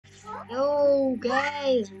Hello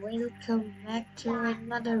guys, welcome back to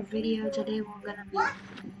another video. Today we're gonna be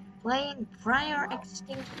playing prior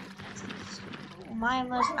Extinction as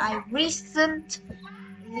Suchomimus. I recently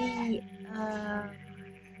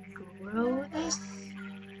grew this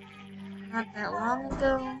not that long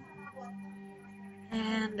ago.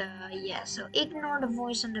 And yeah, so ignore the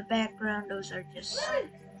voice in the background, those are just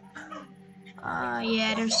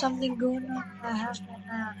yeah, there's something going on in my house right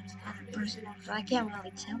now. It's kind of personal, so I can't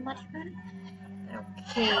really tell much about it.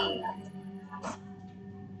 Okay.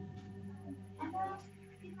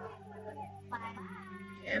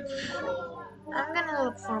 I'm gonna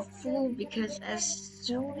look for food because as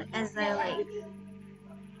soon as I don't know,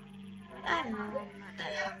 I'm not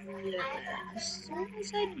that hungry yet, but as soon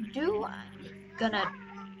as I do, I'm gonna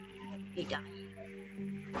be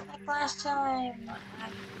dying. Like last time, I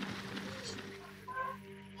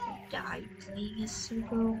died playing as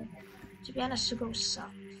Sugo. To be honest, Sugo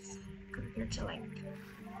sucks compared to like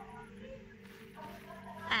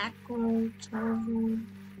Acro, Turbo.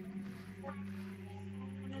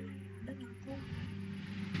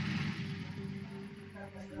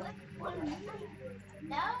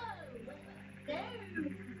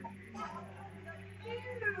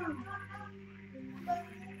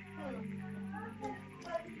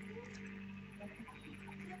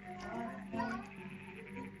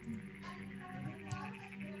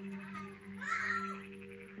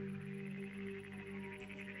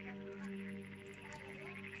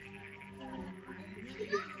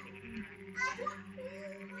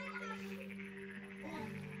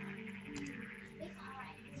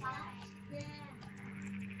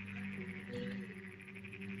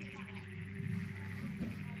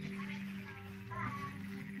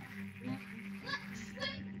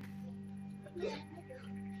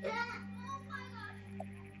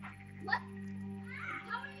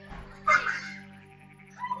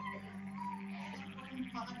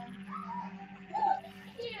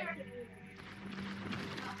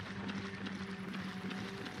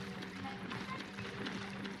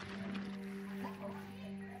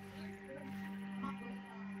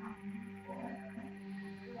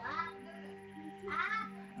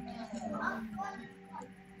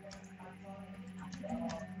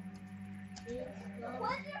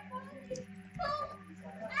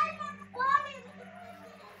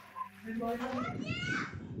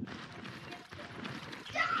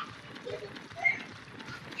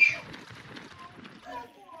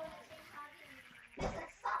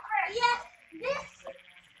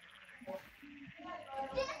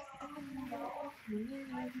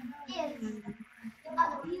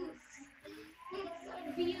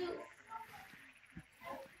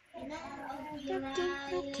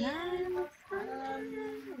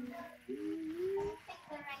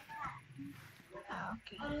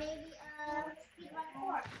 Okay. Or maybe speedrun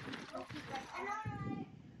 4.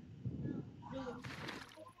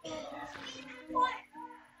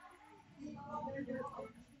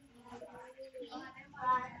 Speedrun 4.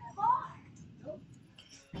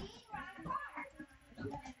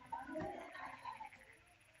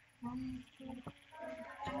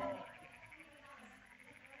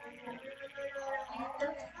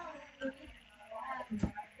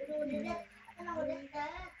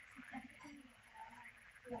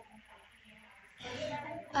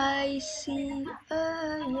 I see,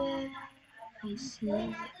 yeah, I see,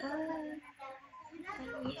 yeah,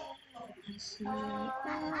 I see, yeah,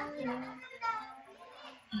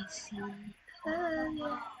 I see,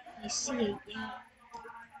 yeah, I see it, yeah.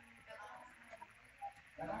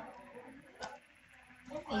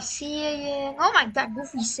 I see it, yeah. Oh my god,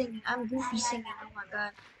 Goofy singing. I'm Goofy singing. Oh my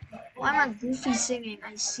god. Why am I Goofy singing?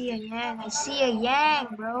 I see a yang. I see a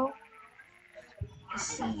yang, bro. I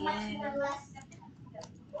see yang.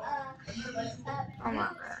 Oh my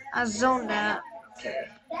god. I zoned out. Okay.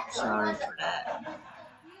 Sorry for that.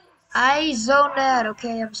 I zoned out.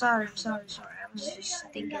 Okay, I'm sorry. I was just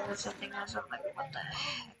thinking of something else. I'm like, what the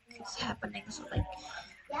heck is happening? So like,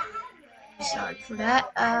 sorry for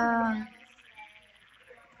that.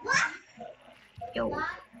 Yo.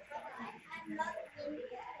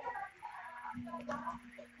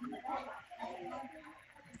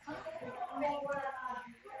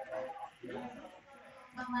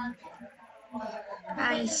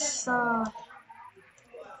 I saw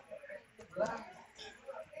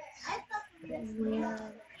where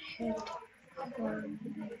head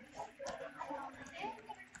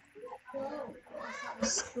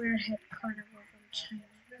square head carnival from China.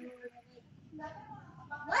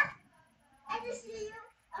 What? I just see you.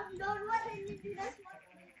 I'm not what I need to do. That's what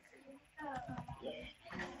yeah.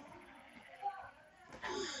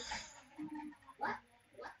 What?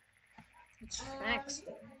 What's next?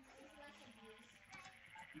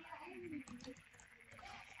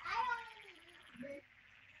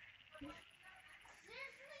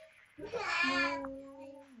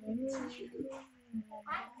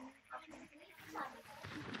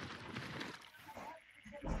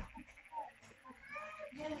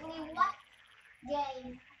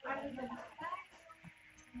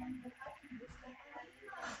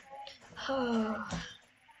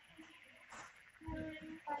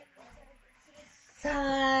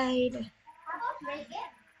 Side.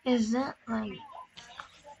 Is that like?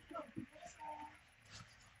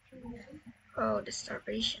 Oh, the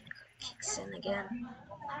starvation kicks in again.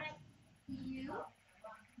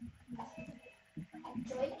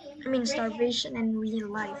 I mean starvation in real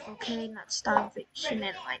life, okay? Not starvation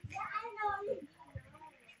in like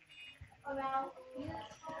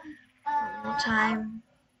no time.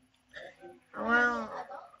 Well,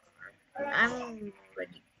 I'm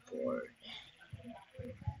already bored.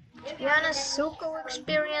 To be honest, Suko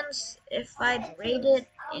experience, if I'd rate it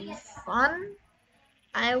in fun,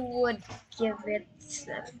 I would give it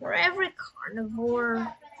for every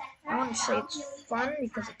carnivore. I wouldn't say it's fun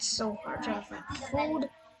because it's so hard to find food.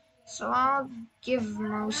 So I'll give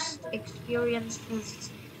most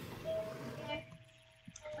experiences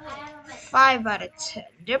 5 out of 10.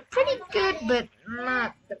 They're pretty good, but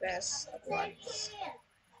not the best ones.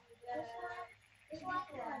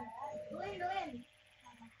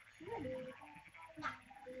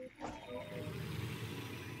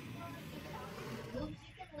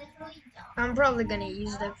 I'm probably gonna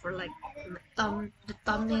use that for like the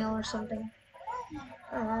thumbnail or something.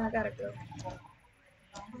 Oh, well, I gotta go.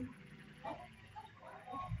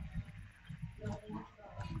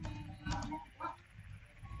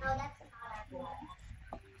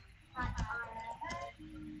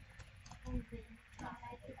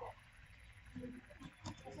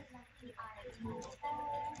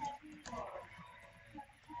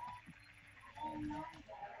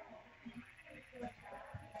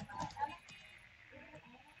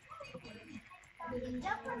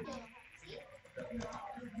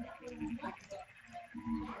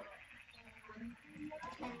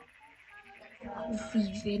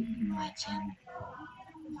 Vivid my channel.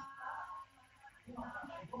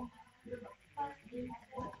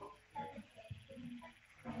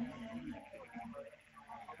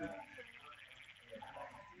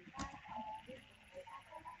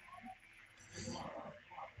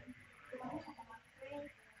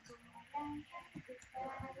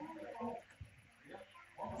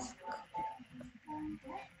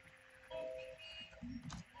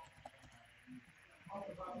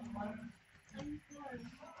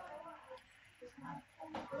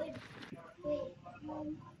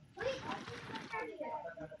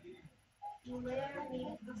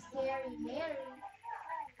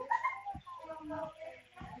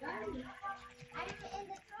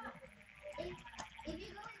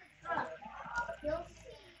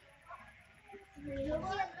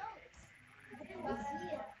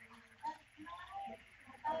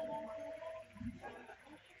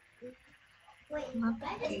 Not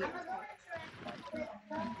okay.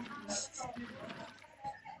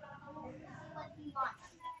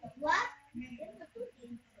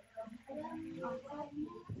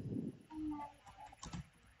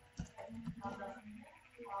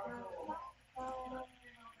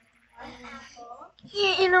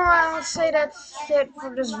 Yeah, you know, I'll say that's it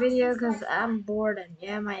for this video because I'm bored and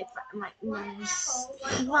yeah, my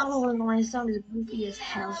sound is goofy as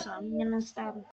hell, so I'm gonna stop.